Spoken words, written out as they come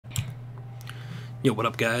Yo, what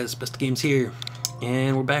up guys? bestatgames here,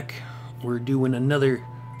 and we're back. We're doing another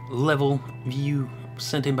level view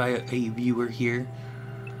sent in by a viewer here.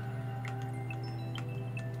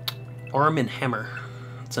 Arm and Hammer.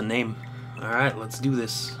 It's a name. Alright, let's do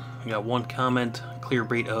this. We got one comment, clear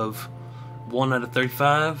rate of 1 out of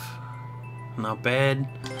 35. Not bad.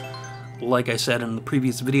 Like I said in the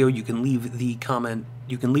previous video, you can leave the comment,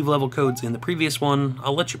 you can leave level codes in the previous one.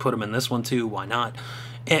 I'll let you put them in this one too, why not?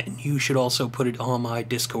 And you should also put it on my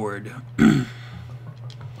Discord.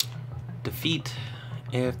 Defeat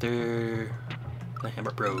after the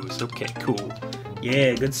Hammer Bros. Okay, cool.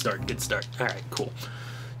 Yeah, good start, good start. Alright, cool.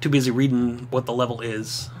 Too busy reading what the level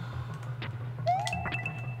is.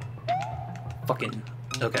 Fucking...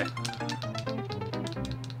 okay.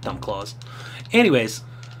 Dumb claws. Anyways.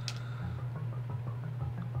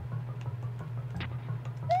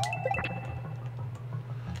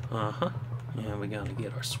 Uh-huh. Yeah, we gotta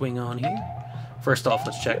get our swing on here. First off,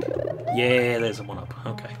 let's check. Yeah, there's a 1-up.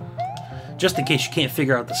 Okay. Just in case you can't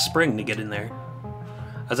figure out the spring to get in there.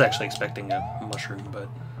 I was actually expecting a mushroom, but...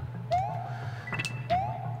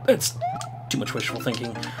 that's too much wishful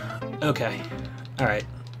thinking. Okay. Alright.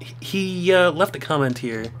 He left a comment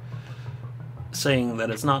here saying that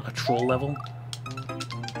it's not a troll level.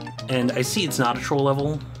 And I see it's not a troll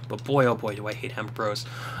level, but boy oh boy do I hate Hammer Bros.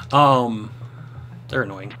 They're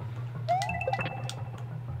annoying.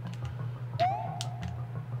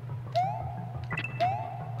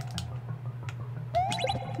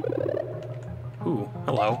 Ooh,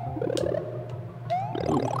 hello.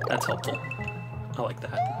 Ooh, that's helpful. I like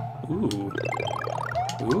that. Ooh.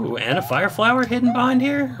 Ooh, and a fire flower hidden behind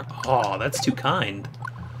here? Oh, that's too kind.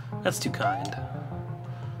 That's too kind.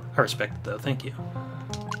 I respect it though, thank you.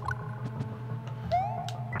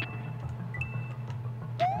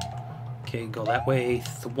 Okay, go that way.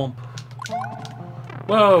 Thwomp.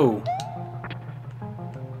 Whoa!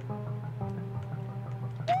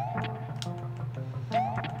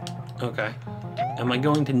 Okay. Am I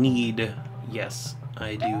going to need... yes,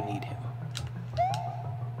 I do need him.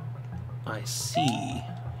 I see.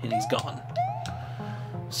 And he's gone.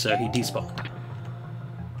 So he despawned.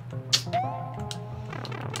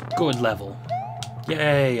 Good level.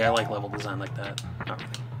 Yay, I like level design like that. Not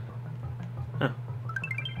really. Huh.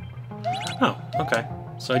 Oh, okay.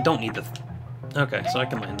 So I don't need the... okay, so I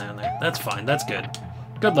can land down there. That's fine, that's good.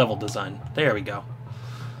 Good level design. There we go.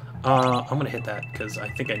 I'm gonna hit that, because I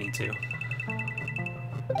think I need to.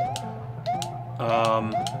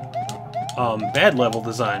 Bad level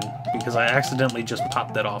design, because I accidentally just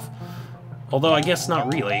popped that off. Although, I guess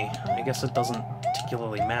not really. I guess it doesn't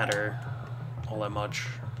particularly matter all that much.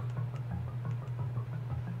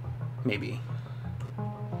 Maybe.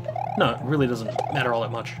 No, it really doesn't matter all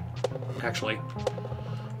that much, actually.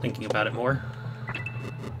 Thinking about it more.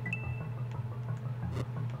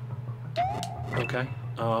 Okay.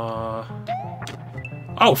 Oh,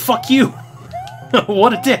 fuck you!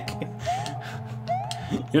 What a dick!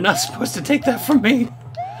 You're not supposed to take that from me!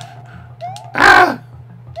 Ah!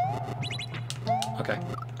 Okay,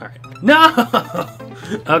 alright. No!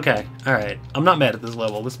 Okay, alright. I'm not mad at this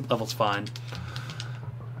level. This level's fine.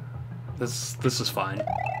 This is fine.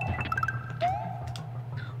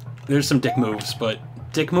 There's some dick moves, but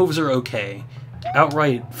dick moves are okay.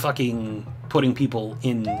 Outright fucking putting people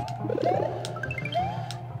in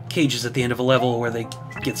cages at the end of a level where they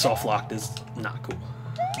get soft-locked is not cool.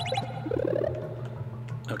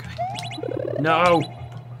 Okay. No!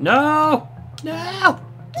 No! No!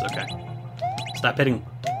 It's okay. Stop hitting.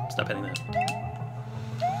 Stop hitting that.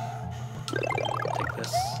 Take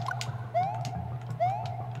this.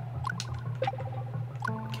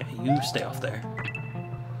 Okay, you stay off there.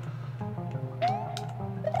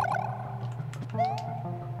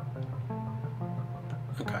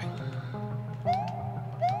 Okay.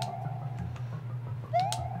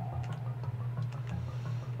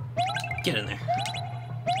 Get in there.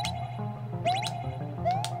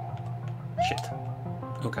 Shit.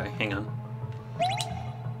 Okay, hang on.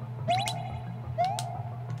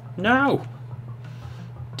 No!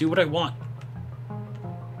 Do what I want.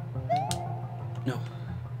 No.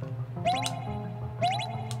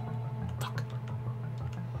 Fuck.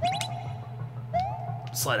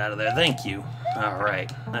 Slide out of there, thank you.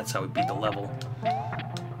 Alright, that's how we beat the level.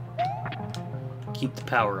 Keep the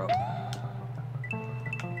power up.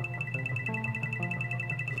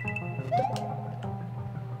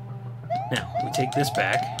 Now, we take this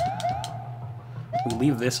back. We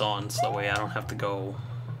leave this on so that way I don't have to go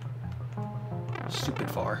stupid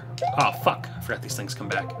far. Oh, fuck. I forgot these things come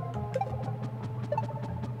back.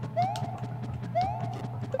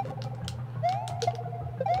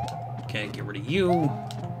 Okay, get rid of you.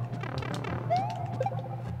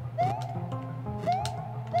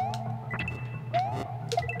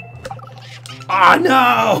 Ah,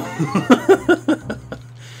 no!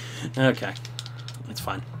 Okay. It's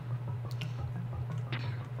fine.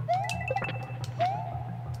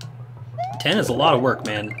 10 is a lot of work,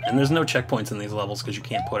 man. And there's no checkpoints in these levels because you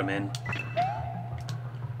can't put them in.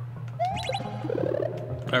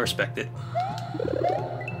 But I respect it.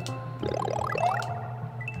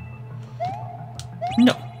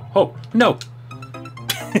 No. Oh, no.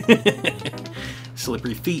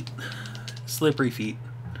 Slippery feet. Slippery feet.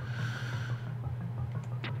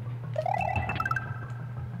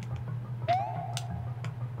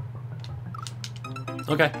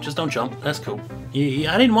 Okay, just don't jump. That's cool.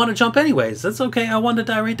 I didn't want to jump anyways. That's okay. I wanted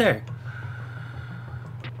to die right there.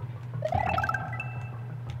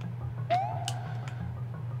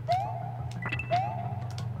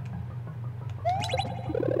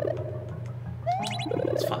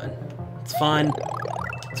 It's fine. It's fine.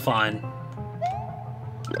 It's fine.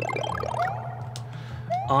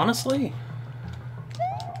 Honestly,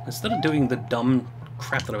 instead of doing the dumb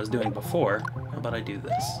crap that I was doing before, how about I do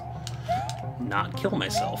this? Not kill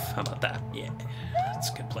myself. How about that? Yeah,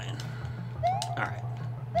 that's a good plan. Alright.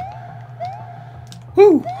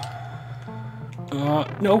 Woo!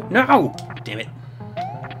 No, no! Damn it.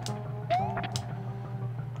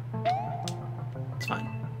 It's fine.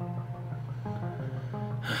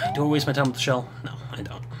 Do I waste my time with the shell? No, I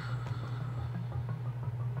don't.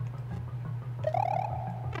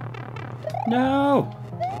 No!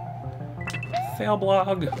 Fail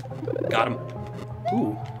blog. Got him.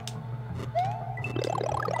 Ooh.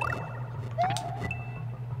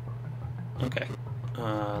 Okay.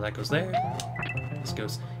 That goes there. This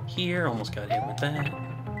goes here. Almost got hit with that.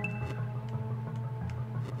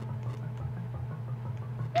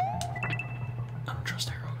 I don't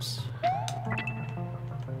trust arrows.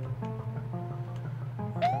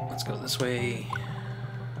 Let's go this way.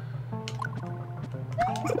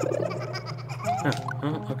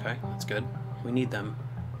 Oh, okay. That's good. We need them.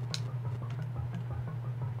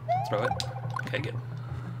 Throw it. Okay, good.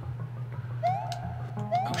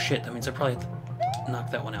 Oh shit, that means I probably have to knock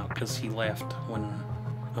that one out because he laughed when...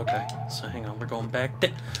 Okay, so hang on, we're going back...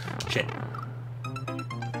 Shit.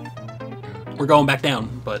 We're going back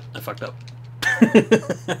down, but I fucked up.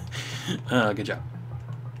 Good job.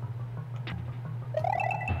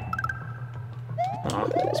 Aw,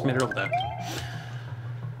 just made it over there.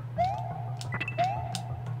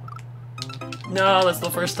 No, that's the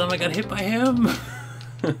first time I got hit by him.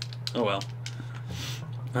 Oh well.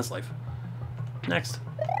 That's life. Next.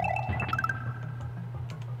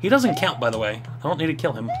 He doesn't count, by the way. I don't need to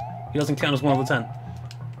kill him. He doesn't count as 1 of the 10.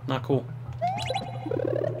 Not cool.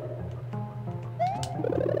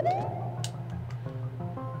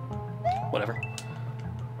 Whatever.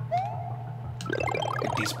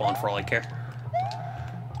 Get despawn for all I care.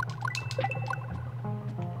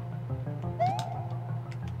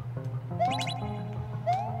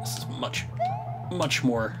 This is much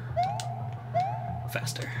more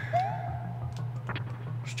faster.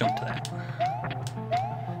 Just jump to that.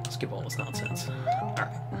 Skip all this nonsense.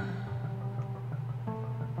 Alright.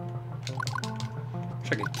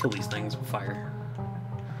 Wish I could kill these things with fire.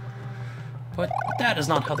 But that is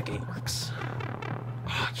not how the game works.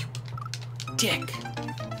 Oh, you dick!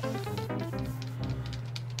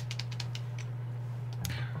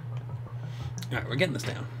 Alright, we're getting this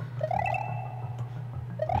down.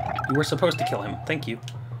 You were supposed to kill him. Thank you.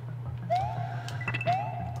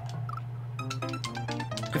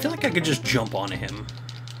 I feel like I could just jump onto him.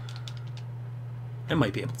 I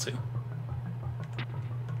might be able to.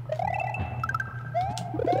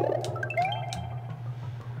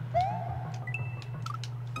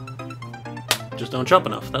 Just don't jump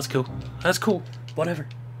enough. That's cool. That's cool. Whatever.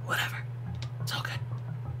 Whatever. It's all good.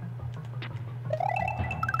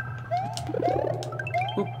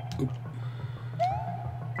 Oop, oop.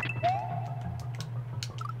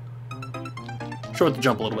 Short the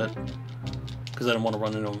jump a little bit. Because I don't want to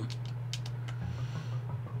run into him.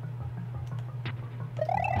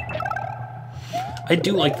 I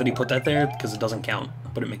do like that he put that there because it doesn't count,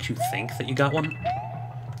 but it makes you think that you got one.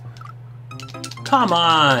 Come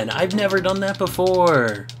on! I've never done that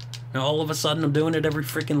before! Now all of a sudden I'm doing it every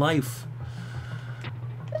freaking life.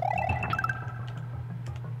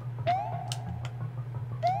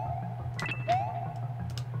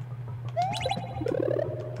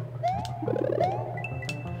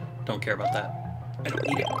 Don't care about that. I don't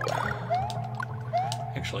need it.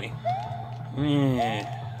 Actually,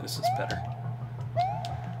 this is better.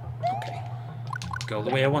 Okay. Go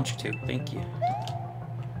the way I want you to. Thank you.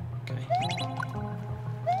 Okay.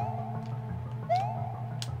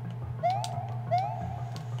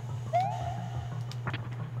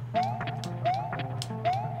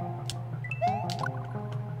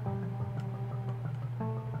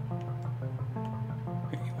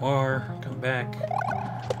 back.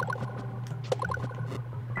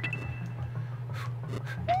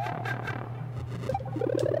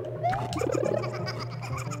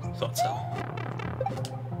 Thought so.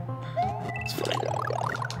 It's fine.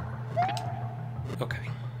 Okay.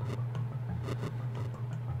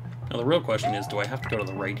 Now the real question is, do I have to go to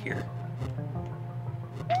the right here?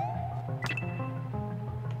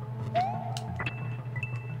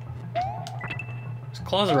 These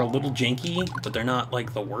claws are a little janky, but they're not,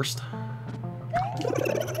 like, the worst.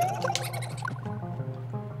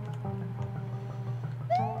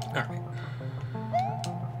 Alright.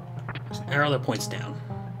 There's an arrow that points down.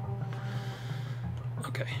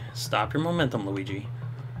 Okay, stop your momentum, Luigi.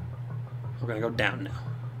 We're gonna go down now.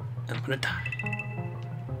 And I'm gonna die.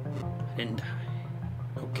 I didn't die.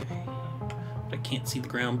 Okay. But I can't see the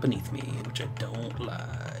ground beneath me, which I don't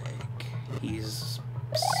like. He's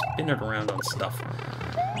spinning around on stuff.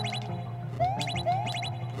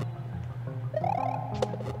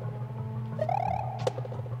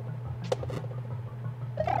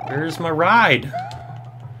 Where's my ride?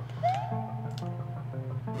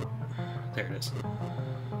 There it is.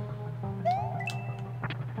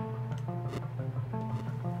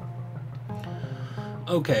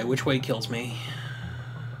 Okay, which way kills me?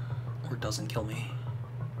 Or doesn't kill me?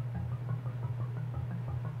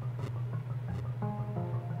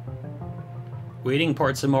 Waiting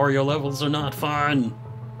parts of Mario levels are not fun!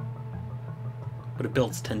 But it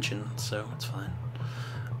builds tension, so it's fine.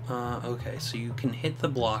 Okay, so you can hit the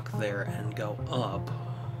block there and go up.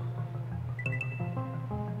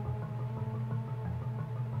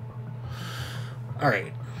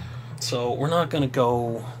 Alright, so we're not going to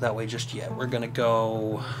go that way just yet. We're going to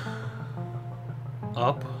go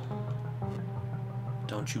up.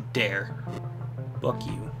 Don't you dare. Fuck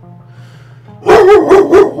you.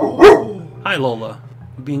 Hi, Lola.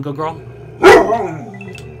 You being a good girl?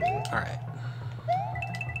 Alright.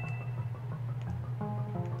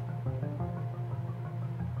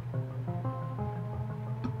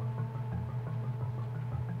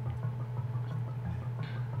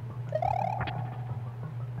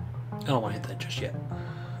 I don't want to hit that just yet.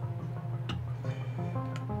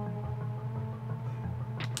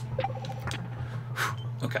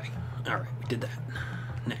 Okay. Alright, we did that.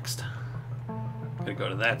 Next. Gotta go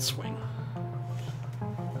to that swing.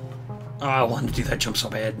 Oh, I wanted to do that jump so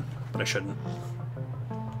bad, but I shouldn't.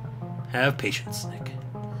 Have patience, Nick.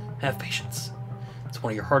 Have patience. It's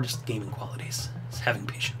one of your hardest gaming qualities, is having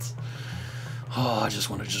patience. Oh, I just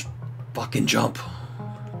want to just fucking jump.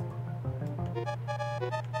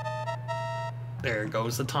 There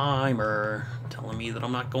goes the timer, telling me that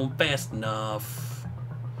I'm not going fast enough.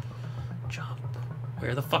 Jump.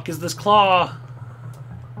 Where the fuck is this claw?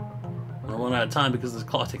 I'm gonna run out of time because this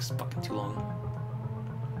claw takes fucking too long.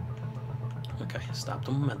 Okay, stop the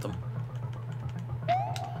momentum.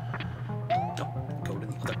 Don't go to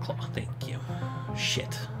the other claw. Thank you.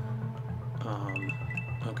 Shit.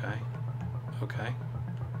 Okay. Okay.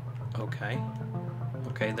 Okay.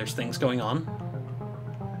 Okay, there's things going on.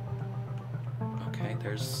 Okay,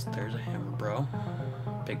 there's a hammer, bro.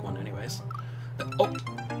 Big one, anyways. Oh!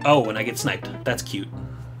 Oh, and I get sniped. That's cute.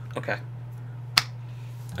 Okay.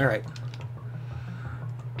 Alright.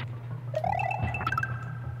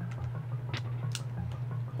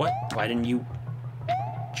 What? Why didn't you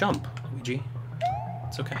jump, Luigi?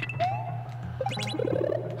 It's okay.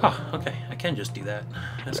 Huh, okay. I can just do that.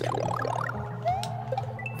 That's cool.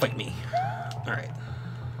 Fight me. Alright.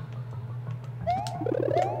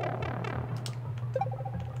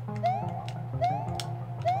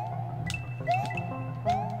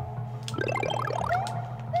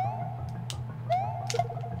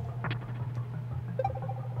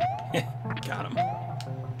 Got him.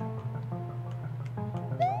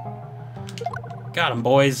 Got him,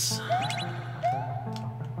 boys.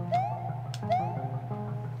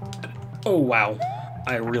 Oh, wow.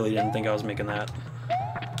 I really didn't think I was making that.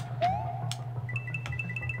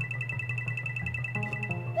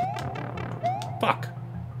 Fuck.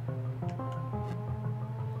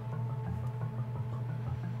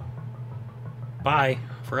 Bye.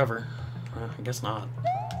 Forever. I guess not.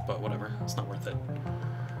 But whatever. It's not worth it.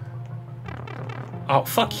 Oh,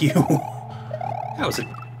 fuck you. That was a...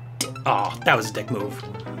 Oh, that was a dick move.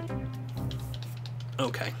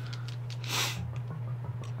 Okay.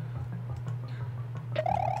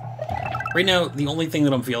 Right now, the only thing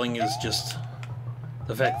that I'm feeling is just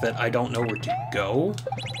the fact that I don't know where to go.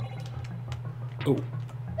 Oh.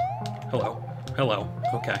 Hello. Hello.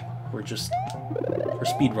 Okay. We're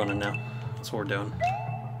speed running now. That's what we're doing.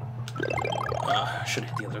 Should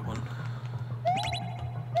hit the other one.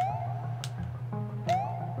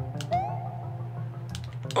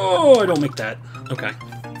 Oh, I don't make that. Okay.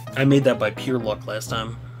 I made that by pure luck last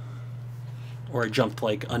time. Or I jumped,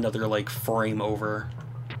 like, another, like, frame over.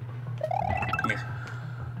 Come here.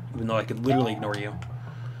 Even though I could literally ignore you.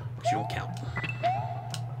 Because you don't count.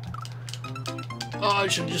 Oh, I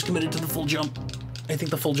should have just committed to the full jump. I think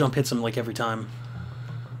the full jump hits him, like, every time.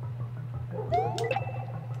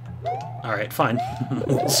 Alright, fine.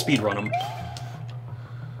 Speedrun him.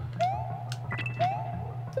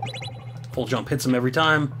 Full jump hits him every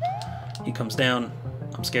time. He comes down.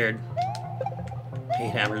 I'm scared. I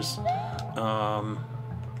hate hammers.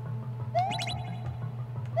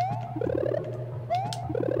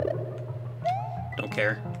 Don't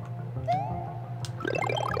care.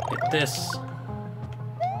 Hit this.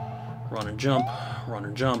 Run and jump. Run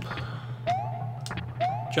and jump.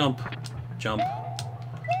 Jump. Jump.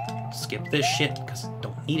 Skip this shit, because I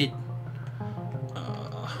don't need it.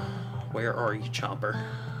 Where are you, Chomper?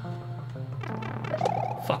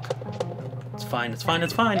 Fuck. It's fine, it's fine,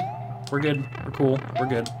 it's fine. We're good. We're cool. We're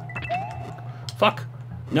good. Fuck.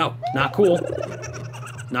 No, not cool.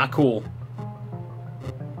 Not cool.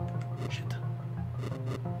 Shit.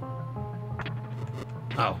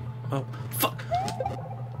 Oh. Oh. Fuck.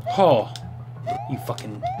 Oh. You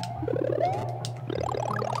fucking...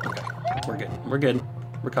 Okay. We're good. We're good.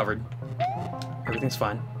 We're covered. Everything's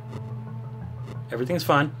fine. Everything's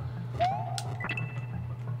fine.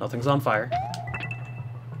 Nothing's on fire.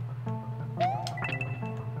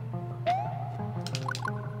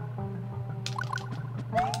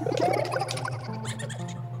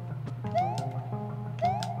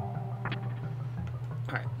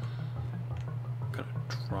 Alright. Gonna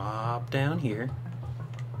drop down here.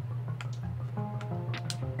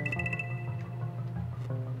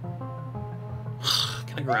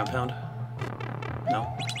 Can I ground pound?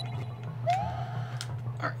 No.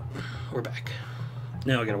 Alright, we're back.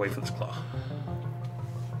 Now I gotta wait for this claw.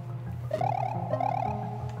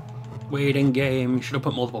 Waiting game. You should have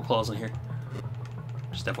put multiple claws in here.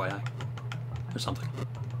 Just FYI. Or something.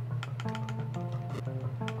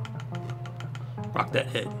 Rock that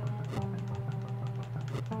head.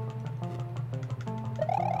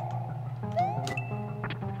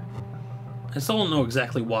 I still don't know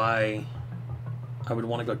exactly why I would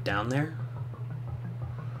want to go down there.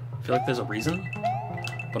 I feel like there's a reason,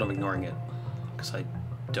 but I'm ignoring it because I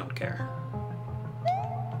don't care.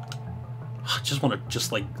 I just want to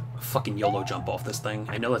just like fucking YOLO jump off this thing.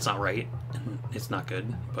 I know that's not right and it's not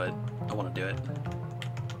good, but I want to do it.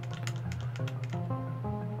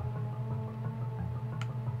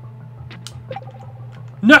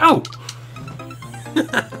 No!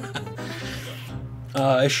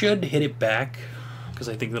 I should hit it back because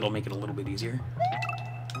I think that'll make it a little bit easier.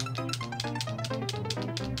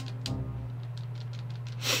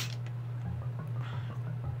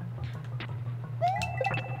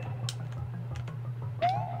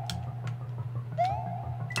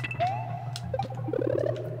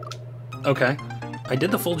 Okay. I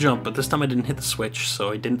did the full jump, but this time I didn't hit the switch,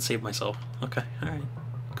 so I didn't save myself. Okay, alright.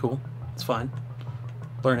 Cool. It's fine.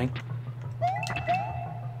 Learning.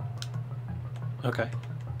 Okay.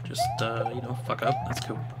 Just, you know, fuck up. That's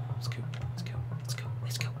cool. That's cool. Let's go. Let's go.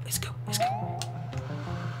 Let's go. Let's go. Let's go.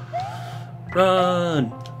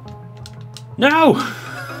 Run! No!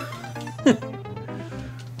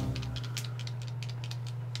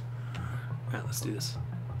 Alright, let's do this.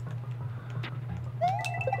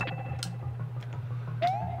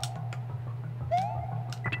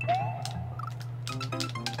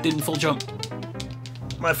 Didn't full jump.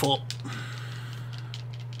 My fault.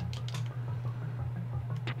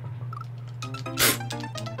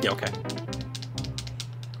 Yeah, okay.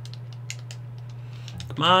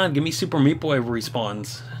 Come on, give me Super Meat Boy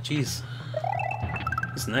respawns. Jeez.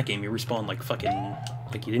 At least in that game, you respawn like fucking...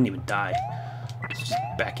 like you didn't even die. Let's just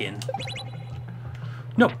back in.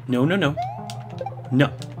 No, no, no, no.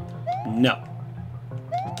 No. No.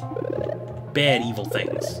 Bad, evil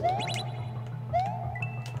things.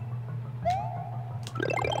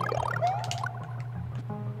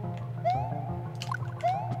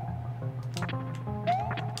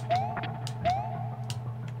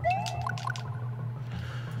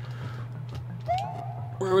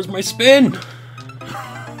 Where was my spin?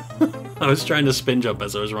 I was trying to spin jump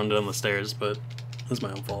as I was running down the stairs, but it was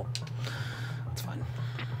my own fault. It's fine.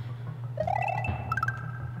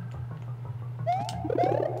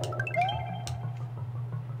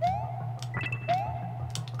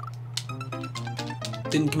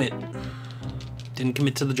 Didn't commit. Didn't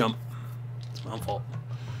commit to the jump. It's my own fault.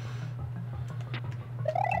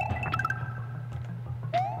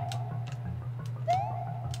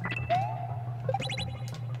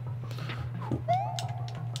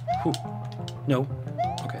 Whew. No.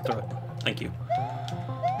 Okay. Here, throw it. Thank you.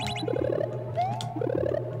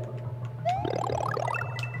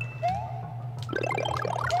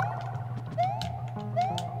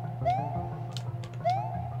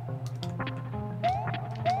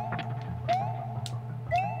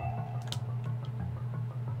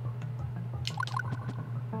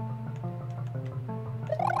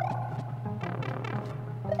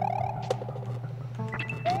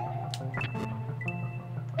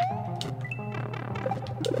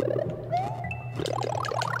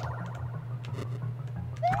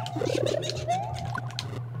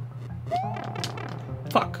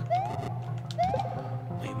 Fuck.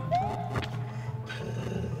 Lame.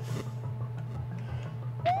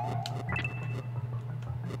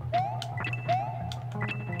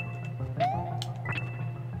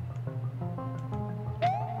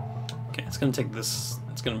 Okay, it's gonna take this.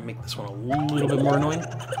 It's gonna make this one a little bit more annoying.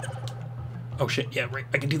 Oh shit! Yeah, right.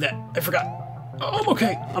 I can do that. I forgot. Oh, I'm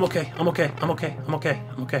okay. I'm okay. I'm okay. I'm okay. I'm okay.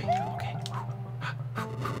 I'm okay. I'm okay.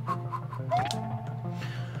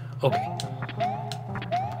 Okay.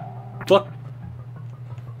 Fuck.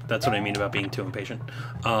 That's what I mean about being too impatient.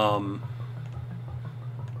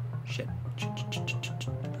 Shit.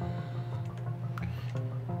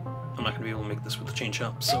 I'm not gonna be able to make this with the chain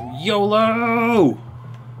shop, so YOLO!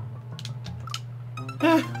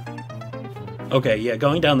 Eh. Okay, yeah,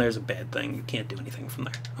 going down there is a bad thing. You can't do anything from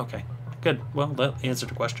there. Okay, good. Well, that answered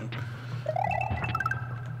the question.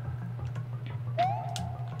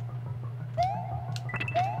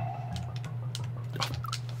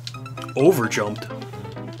 Overjumped.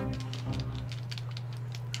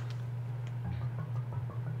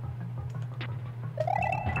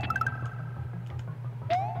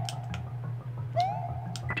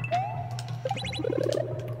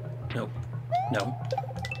 No. No.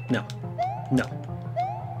 No. No.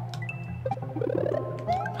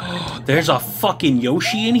 There's a fucking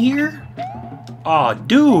Yoshi in here? Aw,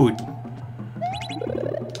 dude!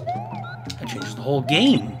 That changes the whole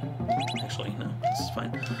game. Actually, no, this is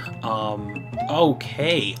fine.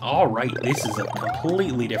 Okay, alright, this is a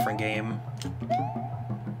completely different game.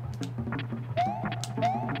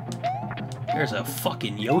 There's a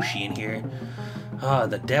fucking Yoshi in here. Ah,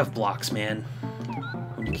 the dev blocks, man.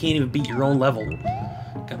 When you can't even beat your own level.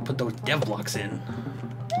 Gotta put those dev blocks in.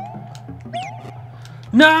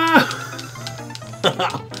 No!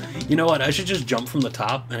 You know what? I should just jump from the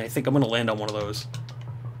top, and I think I'm gonna land on one of those.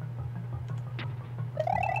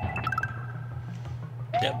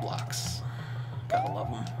 Dev blocks. Gotta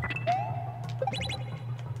love them.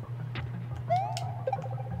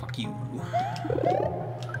 Fuck you.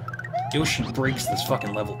 Yoshi breaks this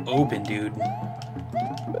fucking level open, dude.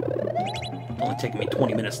 Only taking me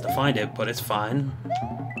 20 minutes to find it, but it's fine.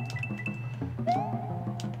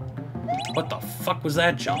 What the fuck was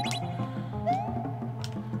that jump?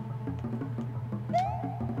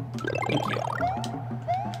 Thank you.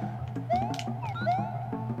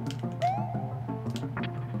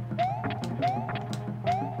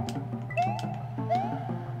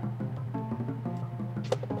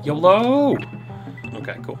 YOLO!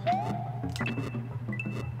 Okay, cool.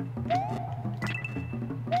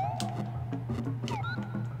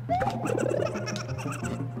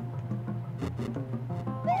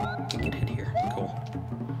 Get hit here. Cool.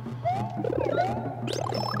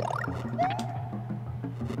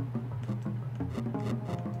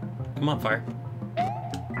 Come on, fire.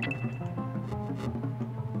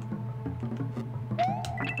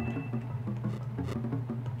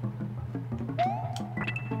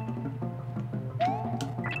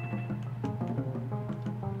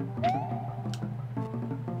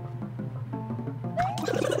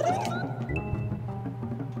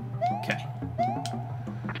 Okay.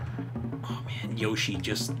 Oh man, Yoshi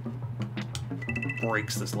just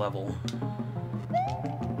breaks this level.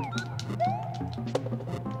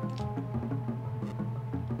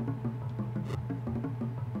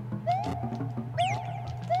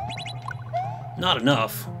 Not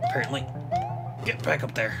enough, apparently. Get back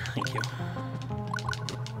up there. Thank you.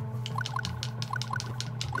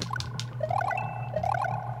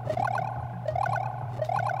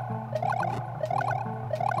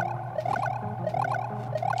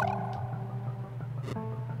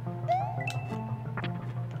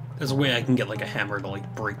 There's a way I can get like a hammer to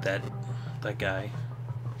like break that guy.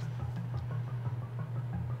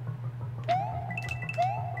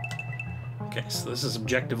 Okay, so this is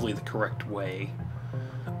objectively the correct way.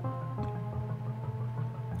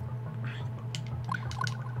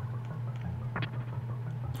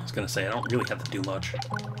 I was gonna say, I don't really have to do much.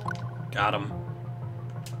 Got him.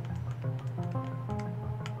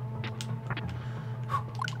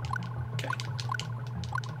 Okay.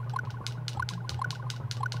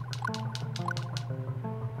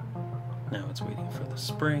 Now it's waiting for the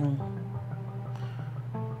spring.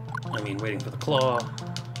 I mean, waiting for the claw.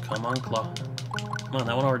 Come on, claw. Come on,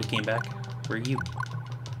 that one already came back. Where are you?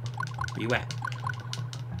 Where you at?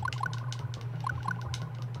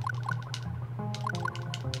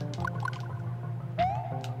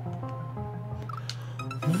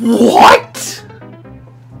 What?!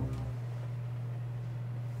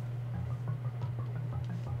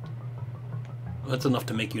 That's enough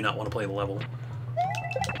to make you not want to play the level.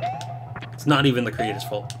 It's not even the creator's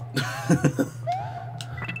fault.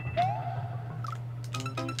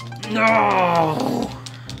 No!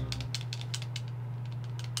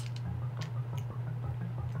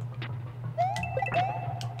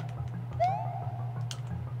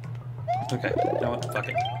 Okay, you know what? Fuck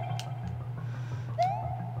it.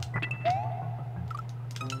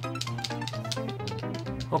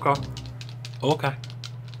 Okay. Okay.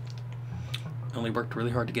 Only worked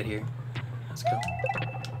really hard to get here. Let's go.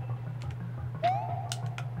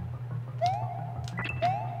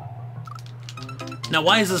 Now,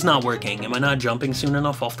 why is this not working? Am I not jumping soon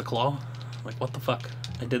enough off the claw? Like, what the fuck?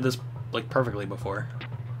 I did this, like, perfectly before.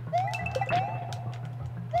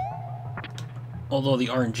 Although the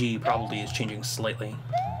RNG probably is changing slightly.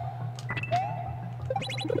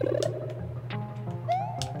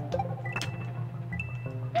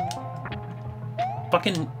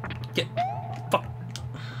 Fucking get... Fuck.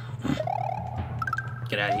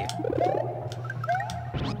 Get out of here.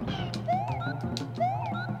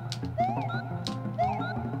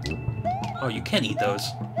 Oh, you can eat those.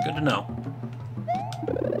 Good to know.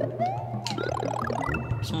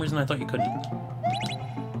 For some reason I thought you couldn't.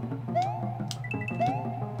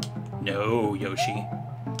 No, Yoshi.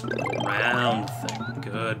 Round thing.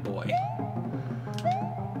 Good boy.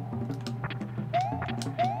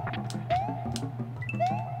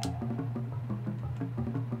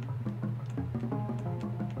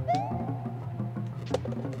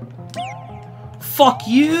 Fuck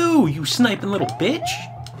you, you sniping little bitch!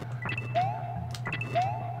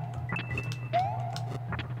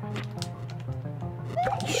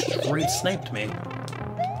 You straight sniped me.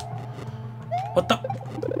 What the?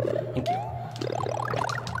 Thank you.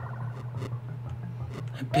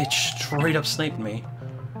 That bitch straight up sniped me.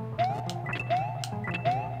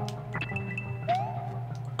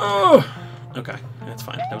 Oh! Okay, that's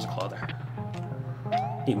fine. There was a claw there.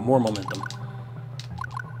 Need more momentum.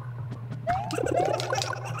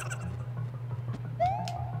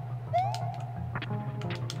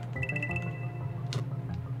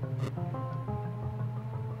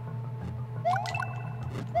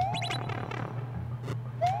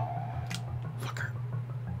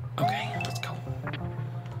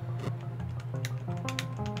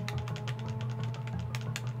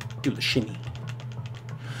 Do the shimmy.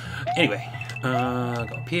 Anyway, go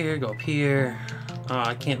up here, go up here.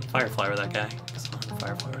 I can't firefly with that guy. Because I don't have the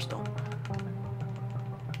firefly still.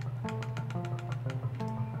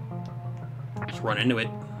 Just run into it.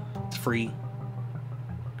 It's free.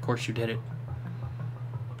 Of course you did it.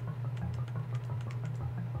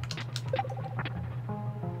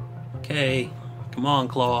 Okay, come on,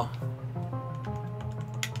 Claw.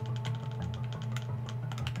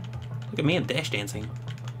 Look at me, I'm dash dancing.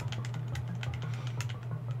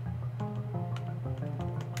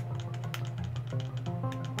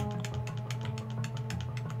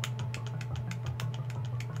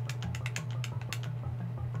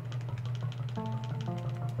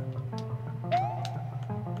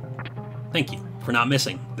 Thank you for not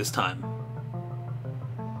missing this time.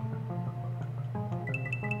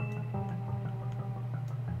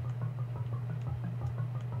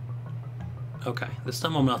 Okay, this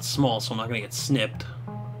time I'm not small, so I'm not gonna get snipped.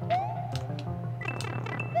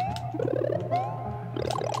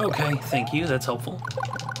 Okay, thank you, that's helpful.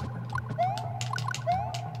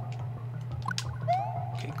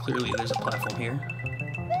 Okay, clearly there's a platform here.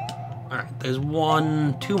 Alright, there's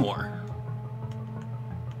two more.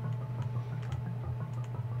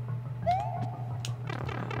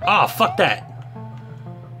 Ah, oh, fuck that!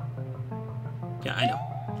 Yeah, I know.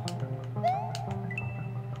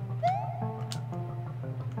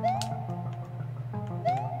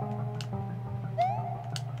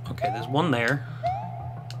 Okay, there's one there.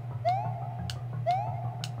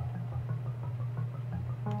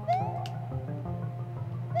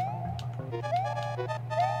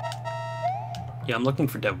 Yeah, I'm looking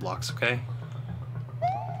for dev blocks, okay?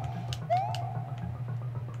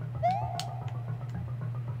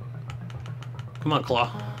 Come on,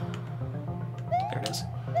 Claw. There it is.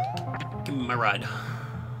 Give me my ride.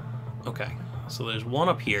 Okay, so there's one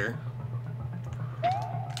up here.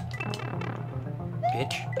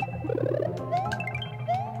 Bitch.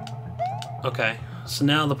 Okay, So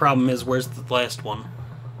now the problem is, where's the last one?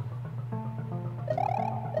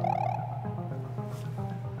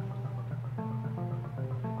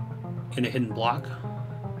 In a hidden block?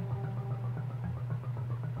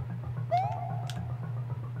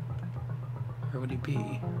 Where would he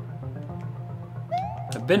be?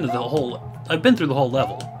 I've been through the whole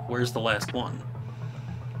level. Where's the last one?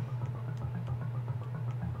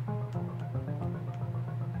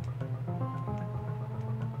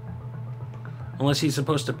 Unless he's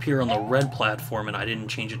supposed to appear on the red platform and I didn't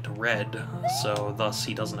change it to red, so thus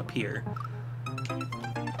he doesn't appear.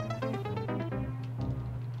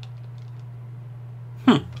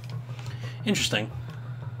 Interesting.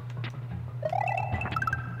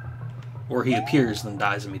 Or he appears then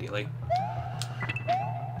dies immediately.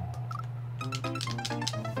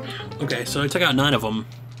 Okay, so I took out 9 of them,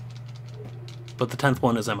 but the 10th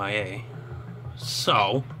one is MIA.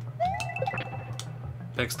 So,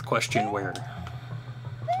 begs the question where?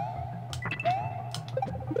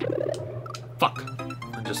 Fuck.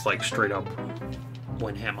 I just like straight up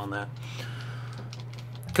went ham on that.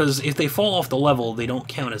 Because if they fall off the level, they don't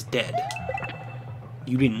count as dead.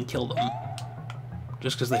 You didn't kill them.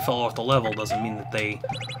 Just because they fell off the level doesn't mean that they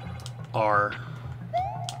are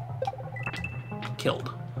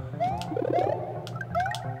killed.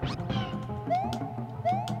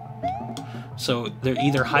 So they're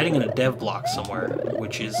either hiding in a dev block somewhere,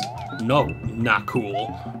 which is not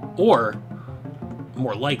cool, or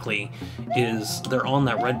more likely is they're on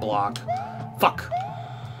that red block. Fuck.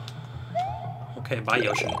 Okay, bye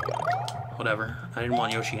Yoshi. Whatever. I didn't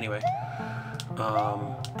want Yoshi anyway.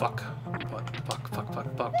 Fuck.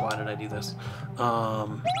 Fuck. Why did I do this?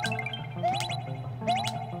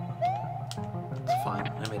 It's fine.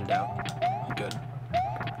 I made it out. I'm good.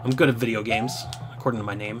 I'm good at video games, according to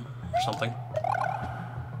my name or something.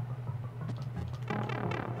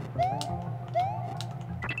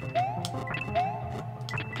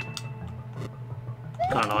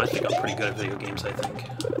 I don't know, I think I'm pretty good at video games, I think.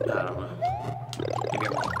 I don't know. Maybe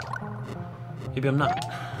I'm not. Maybe I'm not.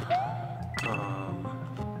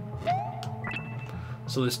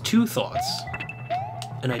 So there's 2 thoughts,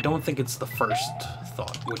 and I don't think it's the first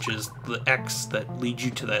thought, which is the X that leads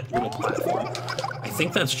you to that little platform. I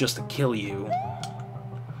think that's just to kill you.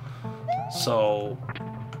 So...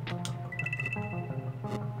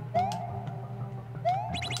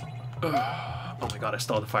 oh my god, I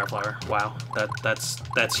still have the fire flower. Wow,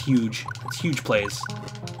 that's huge. It's huge plays.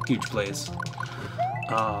 Huge plays.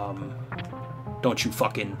 Don't you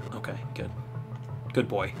fucking... Okay, good. Good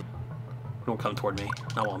boy. Don't come toward me.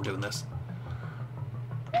 Not while I'm doing this.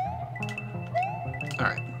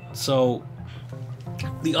 Alright, so...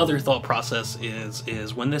 the other thought process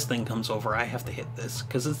is when this thing comes over, I have to hit this,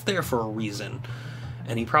 because it's there for a reason.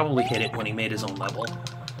 And he probably hit it when he made his own level.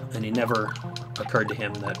 And it never occurred to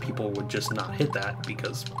him that people would just not hit that,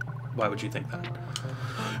 because why would you think that?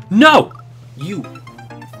 No! You!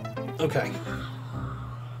 Okay.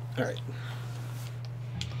 Alright.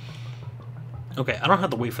 Okay, I don't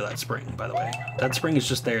have to wait for that spring, by the way. That spring is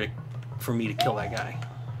just there for me to kill that guy.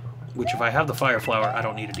 Which, if I have the fire flower, I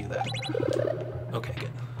don't need to do that. Okay,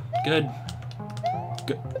 good. Good.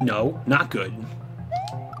 Good. No, not good.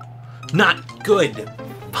 Not good!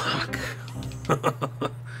 Fuck.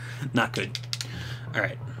 Not good.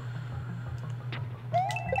 Alright.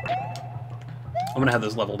 I'm gonna have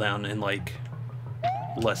this level down in, like,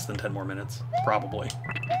 less than 10 more minutes. Probably.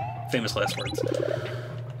 Famous last words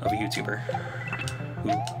of a YouTuber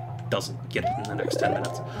who doesn't get it in the next 10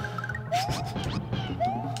 minutes.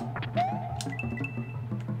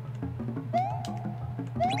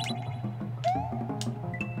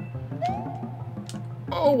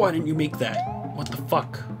 Oh, why didn't you make that? What the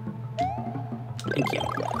fuck? Thank you.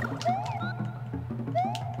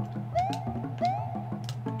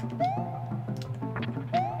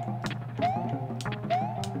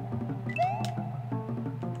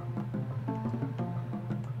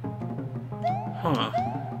 Huh.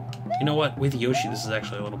 You know what? With Yoshi, this is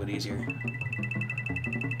actually a little bit easier.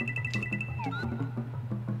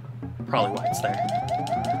 Probably why it's there.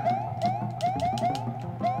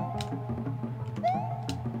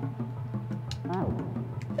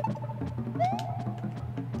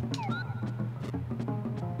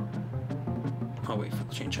 I'll wait for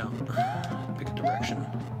the change out. Pick a direction.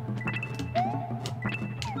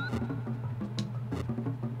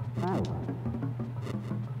 No.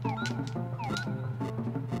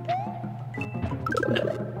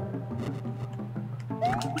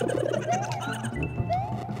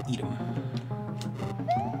 Eat him.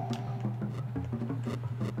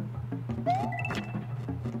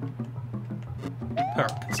 Power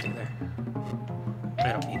up can stay there.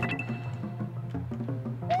 I don't need it.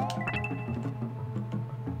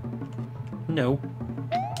 No.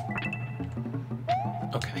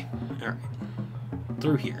 Okay, alright.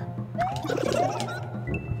 Through here. There's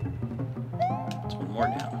one more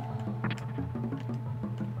down.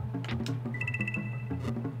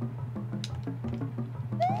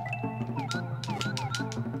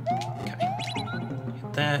 Okay.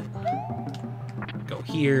 Hit that. Go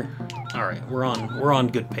here. Alright, we're on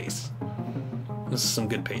good pace. This is some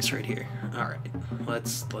good pace right here. Alright.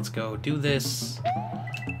 Let's go do this.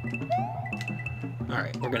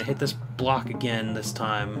 Alright, we're gonna hit this block again this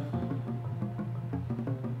time.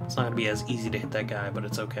 It's not gonna be as easy to hit that guy, but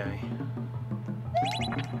it's okay.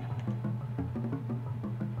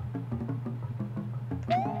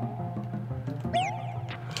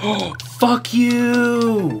 Oh, fuck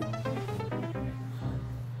you!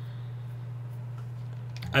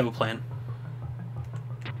 I have a plan.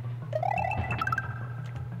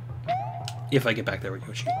 If I get back there with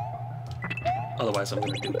Yoshi. Otherwise, I'm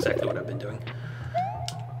gonna do exactly what I've been doing.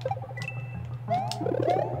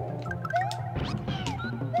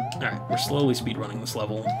 Alright, we're slowly speedrunning this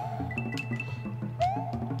level.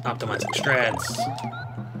 Optimizing strats.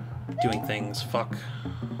 Doing things. Fuck.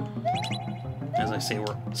 As I say,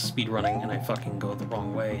 we're speedrunning and I fucking go the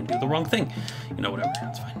wrong way and do the wrong thing. You know, whatever.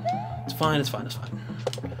 It's fine. It's fine, it's fine, it's fine.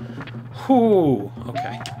 Whew.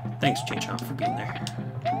 Okay. Thanks, Chain Chomp, for being there.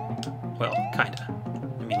 Well, kinda.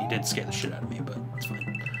 I mean, he did scare the shit out of me, but it's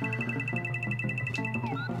fine.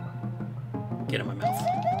 Get in my mouth.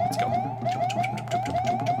 Let's go. Jump, jump, jump, jump, jump, jump, jump,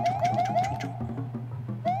 jump, jump,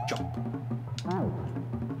 jump, jump.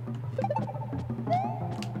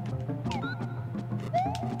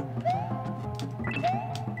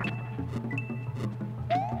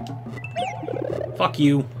 Fuck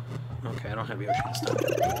you. Okay, I don't have Yoshi this time.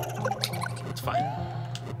 It's fine.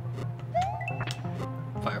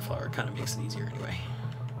 Fire Flower kind of makes it easier anyway.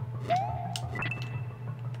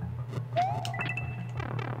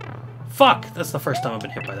 Fuck! That's the first time I've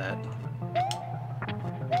been hit by that.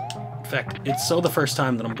 In fact, it's so the first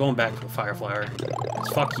time that I'm going back for the Fire Flower.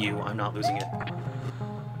 It's fuck you, I'm not losing it.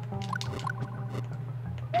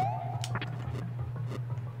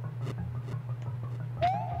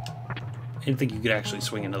 I didn't think you could actually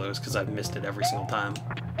swing into those because I've missed it every single time.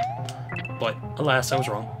 But, alas, I was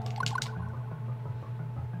wrong.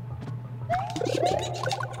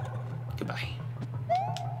 Goodbye.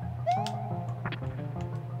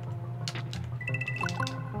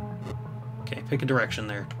 Okay, pick a direction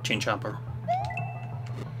there, Chain Chomper.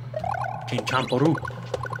 Chain Chomperoo.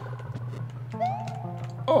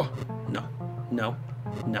 Oh! No. No.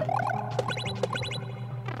 No.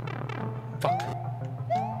 Fuck.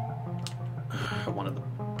 I wanted the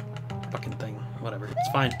fucking thing. Whatever. It's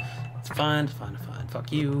fine. It's fine. It's fine. It's fine.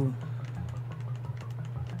 Fuck you.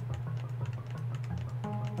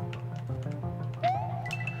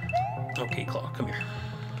 Okay, Claw, come here.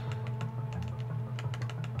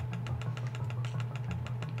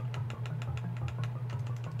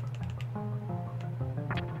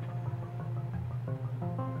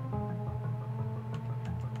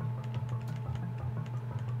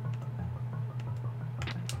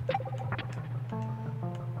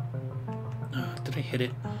 Did I hit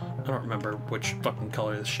it? I don't remember which fucking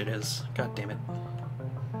color this shit is. God damn it.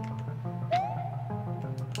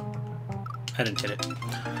 I didn't hit it.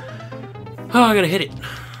 Oh, I gotta hit it.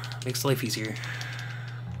 Makes life easier.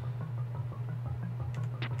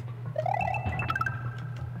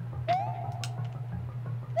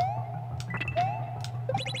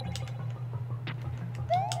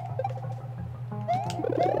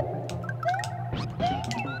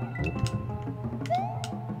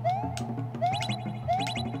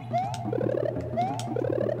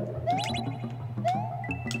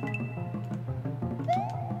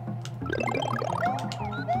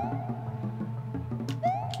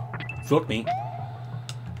 Fuck me.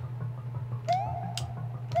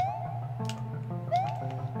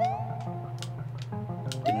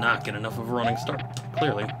 Did not get enough of a running start,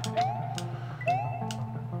 clearly.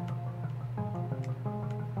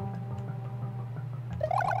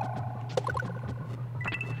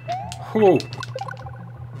 Whoa!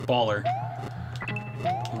 Baller.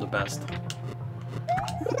 I'm the best.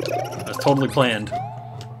 That's totally planned.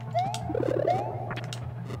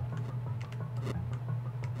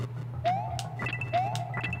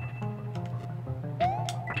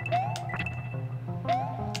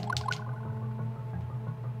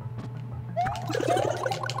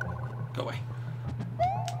 Go away.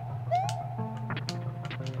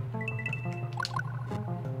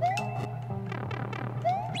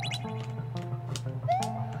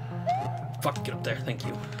 Fuck, get up there, thank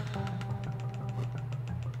you.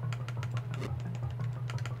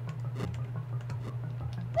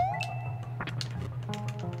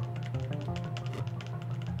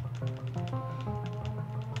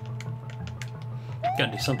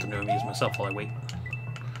 Gotta do something to amuse myself while I wait.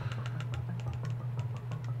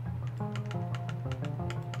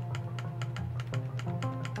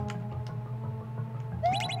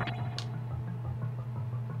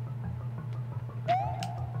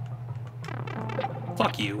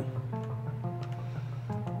 Fuck you.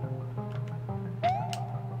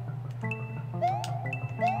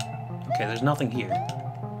 Okay, there's nothing here.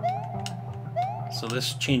 So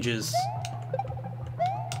this changes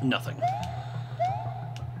nothing.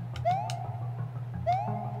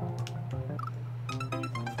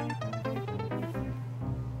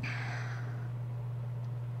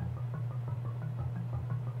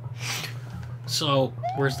 So,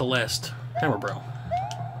 where's the last hammer bro?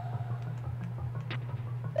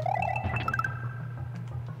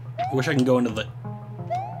 I wish I can go into the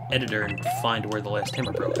editor and find where the last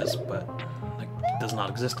hammer bro is, but it does not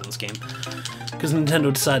exist in this game. Because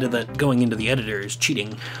Nintendo decided that going into the editor is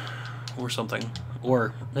cheating, or something.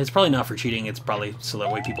 Or, it's probably not for cheating, it's probably so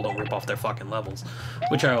that way people don't rip off their fucking levels,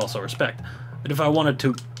 which I also respect. But if I wanted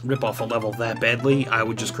to rip off a level that badly, I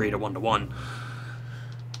would just create a one-to-one.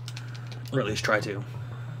 Or at least try to.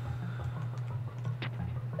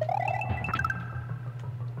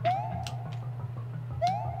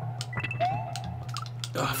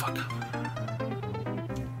 Oh, fuck.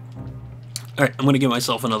 Alright, I'm gonna give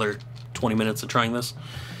myself another 20 minutes of trying this.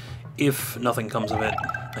 If nothing comes of it,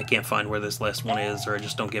 I can't find where this last one is, or I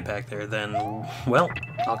just don't get back there, then, well,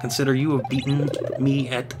 I'll consider you have beaten me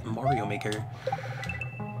at Mario Maker.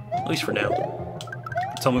 At least for now.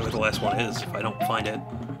 Tell me where the last one is if I don't find it.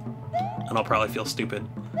 And I'll probably feel stupid,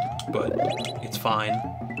 but it's fine.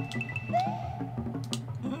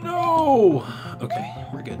 No! Okay,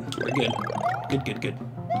 we're good. We're good. Good, good, good.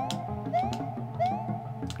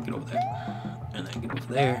 Get over there. And then get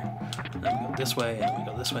over there. And then we go this way, and then we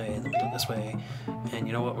go this way, and then we go this way. And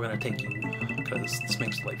you know what? We're gonna take you, because this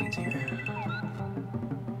makes life easier.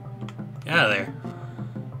 Get out of there.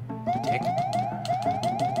 Dick.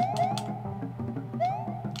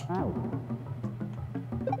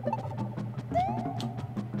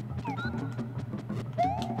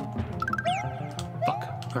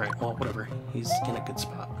 Alright, well, whatever. He's in a good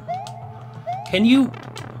spot. Can you...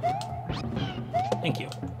 Thank you.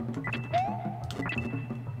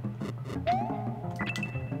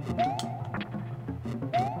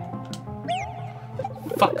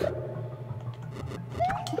 Fuck.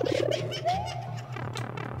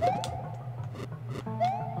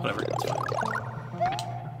 Whatever, it's fine.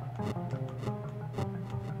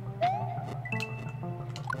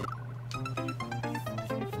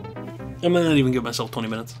 I might not even give myself 20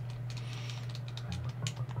 minutes.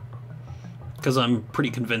 Because I'm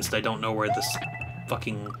pretty convinced I don't know where this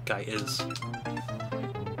fucking guy is.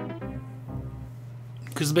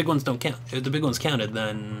 Because the big ones don't count. If the big ones counted,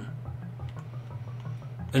 then...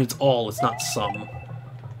 And it's all, it's not some.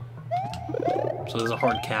 So there's a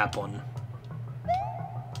hard cap on...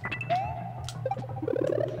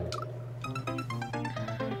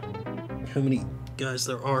 how many guys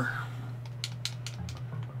there are.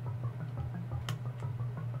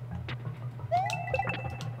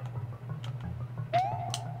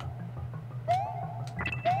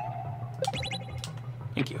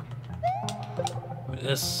 Thank you. Do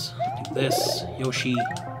this, Yoshi.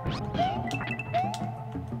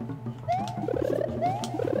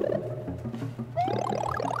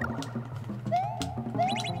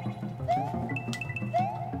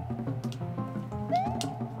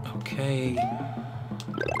 Okay.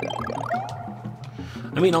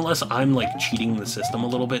 I mean, unless I'm, like, cheating the system a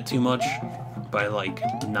little bit too much by, like,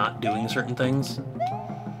 not doing certain things.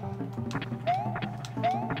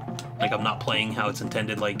 Like, I'm not playing how it's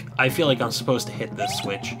intended. Like, I feel like I'm supposed to hit this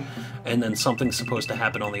switch, and then something's supposed to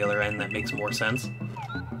happen on the other end that makes more sense.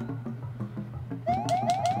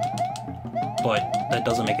 But that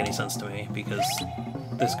doesn't make any sense to me, because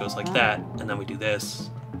this goes like that, and then we do this.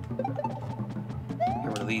 Get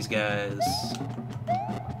rid of these guys.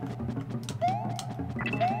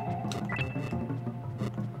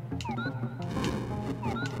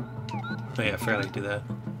 Oh yeah, I forgot I could do that.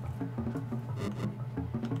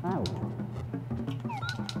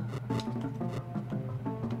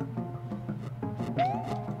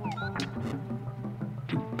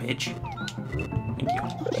 Bitch. Thank you.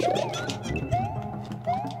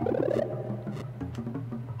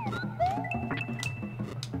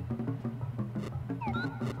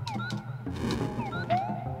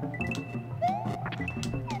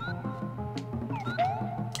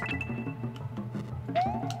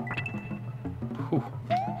 Whew,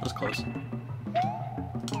 that was close.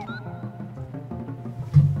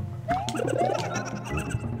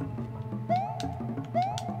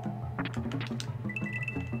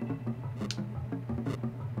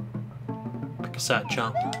 that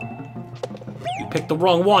jump? You picked the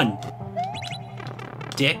wrong one!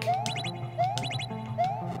 Dick.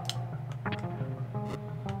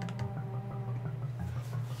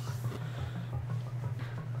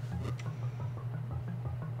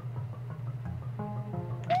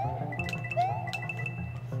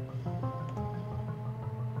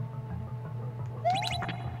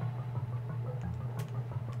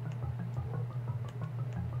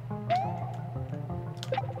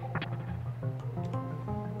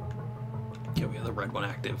 Yeah, we have the red one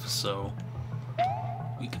active, so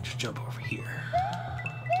we can just jump over here.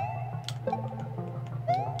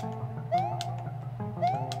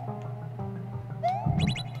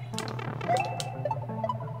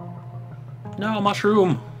 No,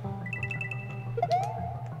 mushroom!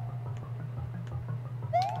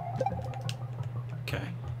 Okay.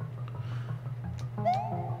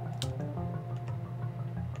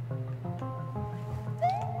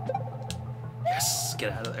 Yes,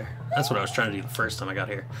 get out of there. That's what I was trying to do the first time I got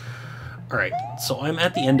here. Alright, so I'm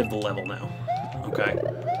at the end of the level now. Okay.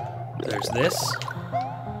 There's this.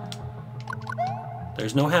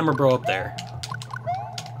 There's no hammer bro up there.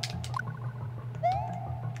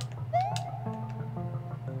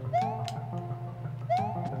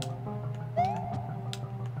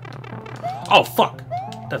 Oh, fuck!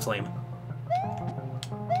 That's lame.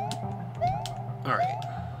 Alright.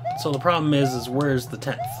 So the problem is where's the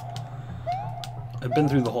 10th? I've been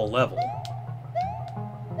through the whole level.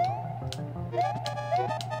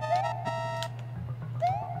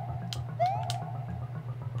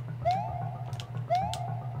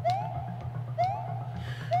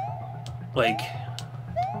 Like,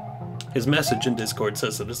 his message in Discord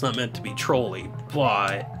says that it's not meant to be trolly,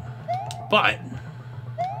 but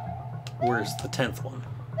where's the 10th one?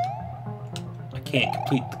 I can't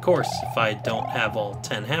complete the course if I don't have all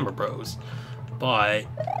 10 hammer bros, but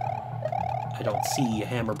I don't see a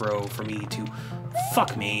hammer bro for me to...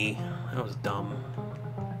 Fuck me. That was dumb.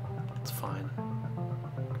 It's fine.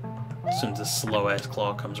 As soon as this slow-ass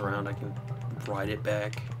claw comes around, I can ride it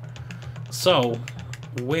back. So,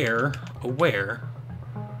 where...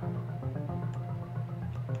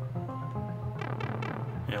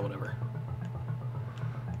 Yeah, whatever.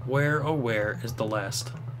 Where is the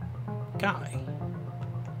last guy?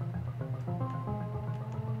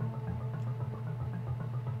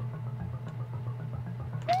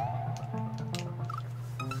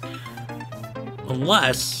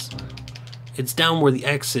 Unless it's down where the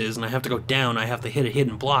X is and I have to go down, I have to hit a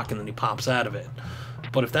hidden block and then he pops out of it.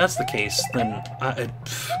 But if that's the case, then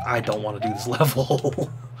I don't want to do this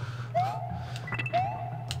level.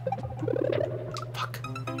 Fuck.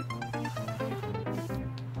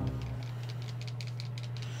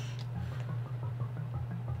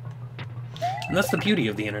 And that's the beauty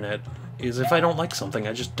of the internet, is if I don't like something,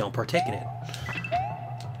 I just don't partake in it.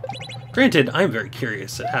 Granted, I'm very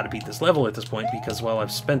curious at how to beat this level at this point, because, well,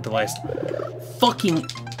 I've spent the last fucking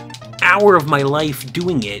hour of my life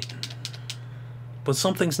doing it, but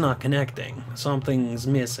something's not connecting. Something's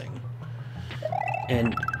missing.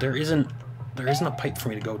 And there isn't a pipe for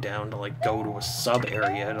me to go down to, like, go to a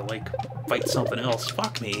sub-area to, like, fight something else.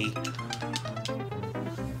 Fuck me.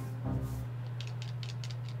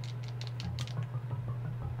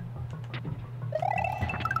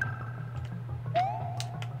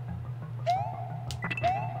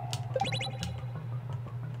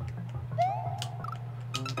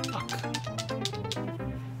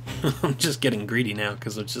 I'm just getting greedy now,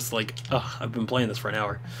 because it's just like, ugh, I've been playing this for an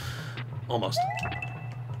hour. Almost.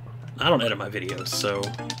 I don't edit my videos, so,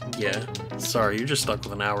 yeah. Sorry, you're just stuck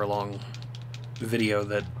with an hour-long video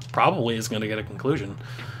that probably is going to get a conclusion.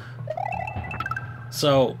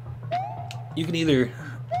 So, you can either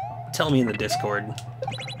tell me in the Discord,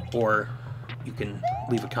 or you can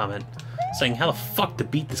leave a comment saying how the fuck to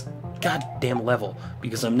beat this goddamn level,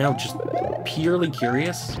 because I'm now just purely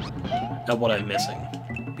curious at what I'm missing.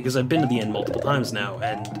 Because I've been to the end multiple times now,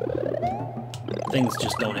 and things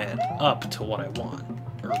just don't add up to what I want,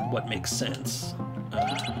 or what makes sense.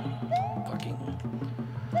 Fucking...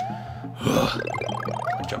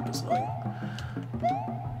 My jump is annoying.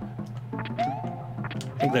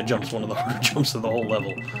 I think that jump's one of the harder jumps of the whole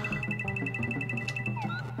level.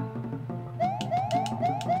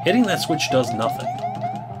 Hitting that switch does nothing.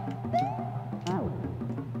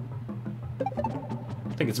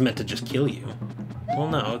 I think it's meant to just kill you. Well,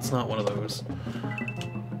 no, it's not one of those.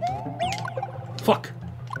 Fuck!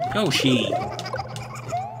 Yoshi!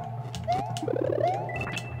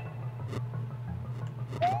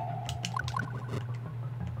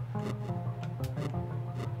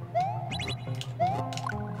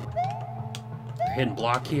 Hidden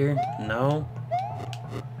block here? No.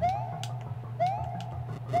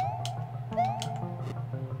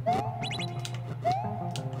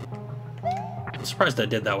 surprised I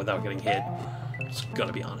did that without getting hit. Just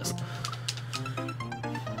gotta be honest.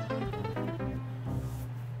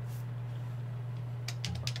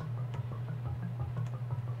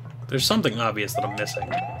 There's something obvious that I'm missing.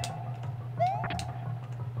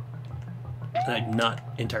 And I'm not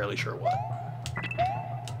entirely sure what.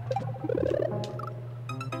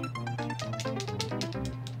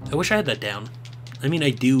 I wish I had that down. I mean,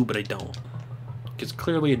 I do, but I don't. Because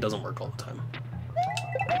clearly it doesn't work all the time.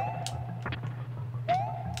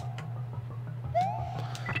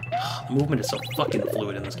 The movement is so fucking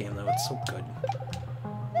fluid in this game, though. It's so good.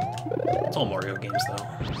 It's all Mario games, though.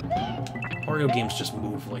 Mario games just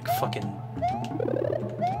move like fucking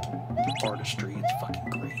artistry. It's fucking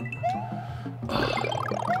great. Ugh.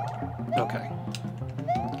 Okay.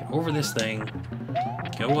 Get over this thing.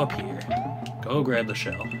 Go up here. Go grab the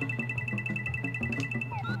shell.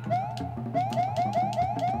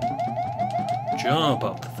 Jump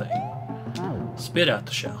up the thing. Spit out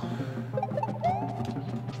the shell.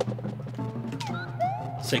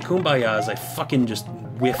 Say kumbaya as I fucking just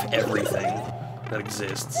whiff everything that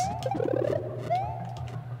exists.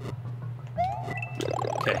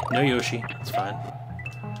 Okay, no Yoshi. That's fine.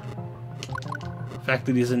 The fact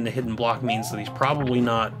that he's in the hidden block means that he's probably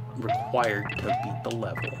not required to beat the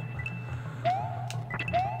level.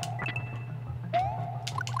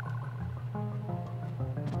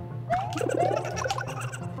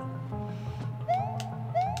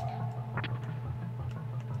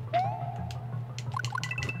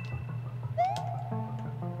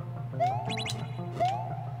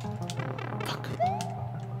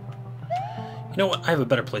 You know what? I have a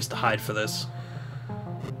better place to hide for this.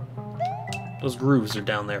 Those grooves are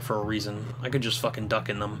down there for a reason. I could just fucking duck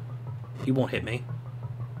in them. He won't hit me.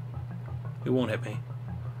 He won't hit me.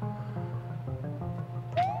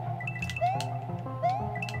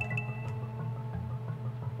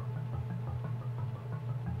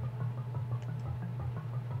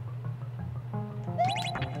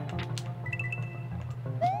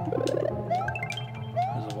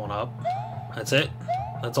 There's a one up. That's it.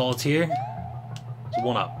 That's all it's here. There's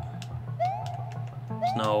one up.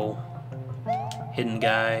 There's no hidden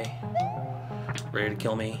guy ready to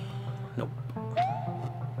kill me. Nope.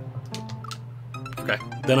 Okay,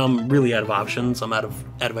 then I'm really out of options. I'm out of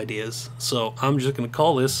ideas. So I'm just gonna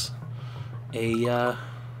call this a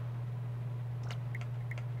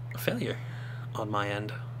failure on my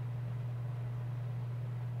end.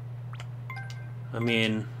 I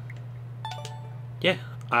mean, yeah,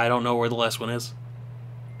 I don't know where the last one is.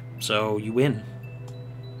 So you win.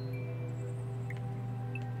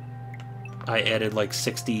 I added like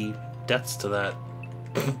 60 deaths to that.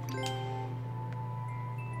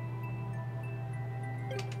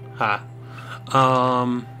 Ha.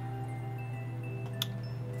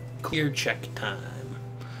 Clear check time.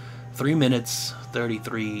 3 minutes,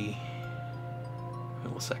 33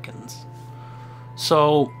 milliseconds.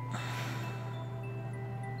 So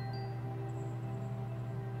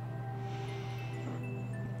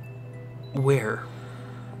where?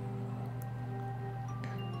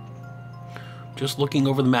 Just looking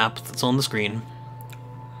over the map that's on the screen.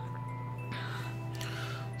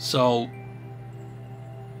 So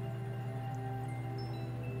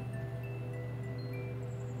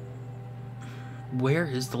where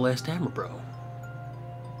is the last hammer, bro?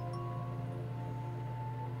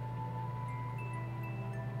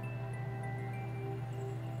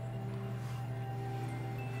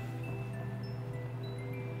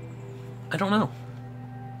 I don't know.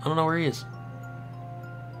 I don't know where he is.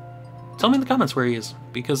 Tell me in the comments where he is,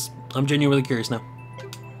 because I'm genuinely curious now.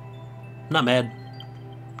 I'm not mad.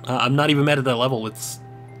 I'm not even mad at that level. It's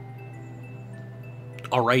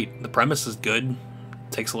alright. The premise is good.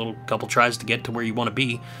 Takes a couple tries to get to where you want to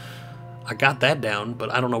be. I got that down,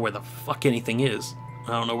 but I don't know where the fuck anything is.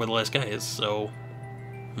 I don't know where the last guy is, so...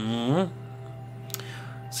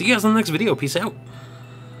 See you guys in the next video. Peace out.